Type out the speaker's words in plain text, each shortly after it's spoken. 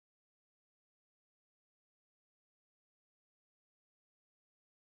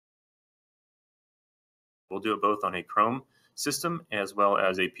We'll do it both on a Chrome system as well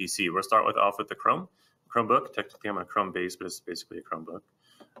as a PC. We'll start off with the Chromebook. Technically, I'm on a Chrome base, but it's basically a Chromebook.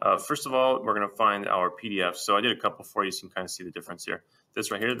 First of all, we're going to find our PDF. So I did a couple for you so you can kind of see the difference here.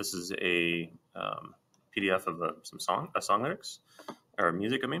 This right here, this is a PDF of some song lyrics, or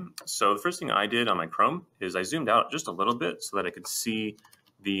music, I mean. So the first thing I did on my Chrome is I zoomed out just a little bit so that I could see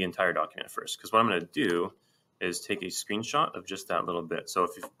the entire document first. Because what I'm going to do is take a screenshot of just that little bit. So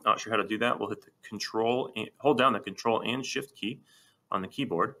if you're not sure how to do that, we'll hit the hold down the Control and Shift key on the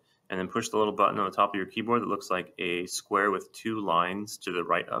keyboard, and then push the little button on the top of your keyboard that looks like a square with 2 lines to the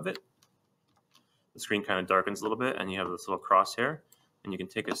right of it. The screen kind of darkens a little bit, and you have this little crosshair, and you can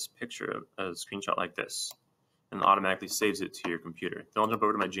take a picture of a screenshot like this, and it automatically saves it to your computer. Then I'll jump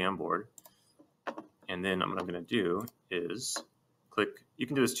over to my Jamboard, and then what I'm going to do is click. You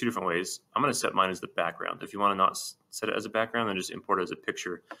can do this 2 different ways. I'm going to set mine as the background. If you want to not set it as a background, then just import it as a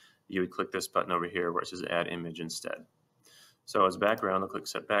picture. You would click this button over here where it says Add Image instead. So as background, I'll click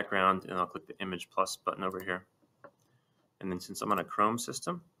Set Background, and I'll click the Image Plus button over here. And then since I'm on a Chrome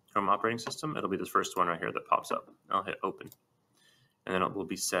operating system, it'll be the first one right here that pops up. I'll hit Open, and then it will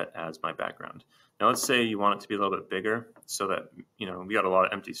be set as my background. Now let's say you want it to be a little bit bigger so that, we got a lot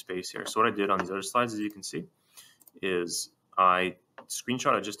of empty space here. So what I did on these other slides, as you can see, is I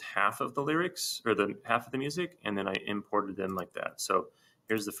screenshotted just half of the lyrics, or the half of the music, and then I imported them like that. So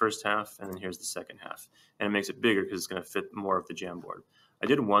here's the first half, and then here's the second half. And it makes it bigger because it's going to fit more of the Jamboard. I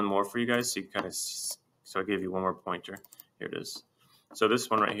did one more for you guys, so you kind of, so I gave you one more pointer. Here it is. So this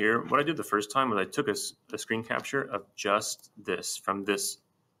one right here, what I did the first time was I took a screen capture of just this, from this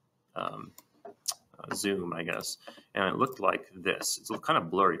zoom, I guess, and it looked like this. It's kind of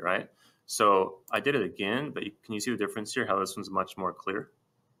blurry, right? So I did it again, but can you see the difference here, how this one's much more clear?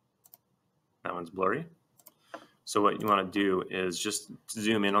 That one's blurry. So what you want to do is just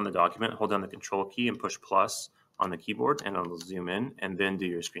zoom in on the document, hold down the Control key and push plus on the keyboard, and it'll zoom in, and then do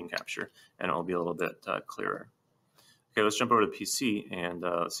your screen capture, and it'll be a little bit clearer. Okay, let's jump over to the PC and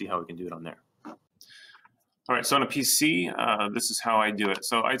let's see how we can do it on there. All right, so on a PC, this is how I do it.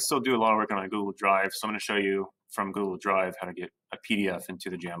 So I still do a lot of work on my Google Drive, so I'm going to show you from Google Drive how to get a PDF into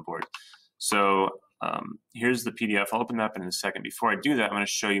the Jamboard. So here's the PDF. I'll open that up in a second. Before I do that, I'm going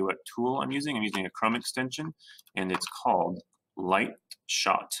to show you what tool I'm using. I'm using a Chrome extension, and it's called Light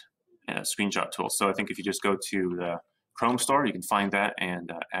Shot Screenshot Tool. So I think if you just go to the Chrome store, you can find that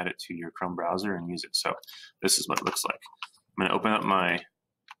and add it to your Chrome browser and use it. So this is what it looks like. I'm going to open up my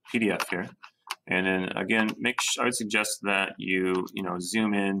PDF here, and then again, I would suggest that you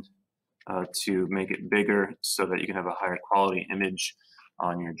zoom in to make it bigger so that you can have a higher quality image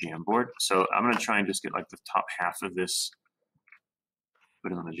on your Jamboard. So I'm going to try and just get like the top half of this,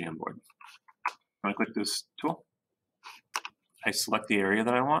 put it on the Jamboard. I'm going to click this tool. I select the area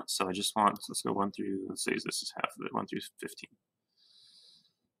that I want. So I just want, let's go 1 through, let's say this is half of it, 1 through 15.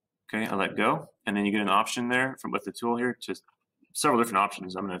 Okay, I let go. And then you get an option there with the tool here to several different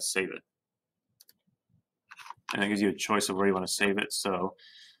options. I'm going to save it. And it gives you a choice of where you want to save it. So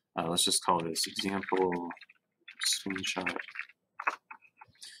let's just call this example screenshot.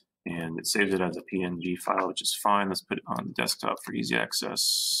 And it saves it as a PNG file, which is fine. Let's put it on the desktop for easy access.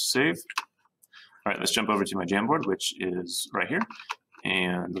 Save. All right, let's jump over to my Jamboard, which is right here.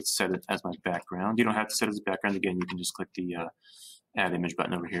 And let's set it as my background. You don't have to set it as a background. Again, you can just click the Add Image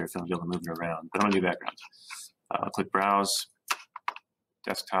button over here if you want to be able to move it around. But I'm going to do background. Click Browse,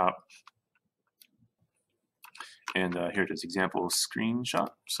 Desktop. And here it is, example screenshot.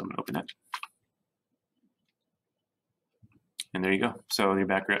 So I'm going to open it. And there you go. So your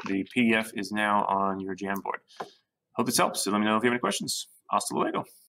background, the PDF is now on your Jamboard. Hope this helps. So let me know if you have any questions. Hasta luego.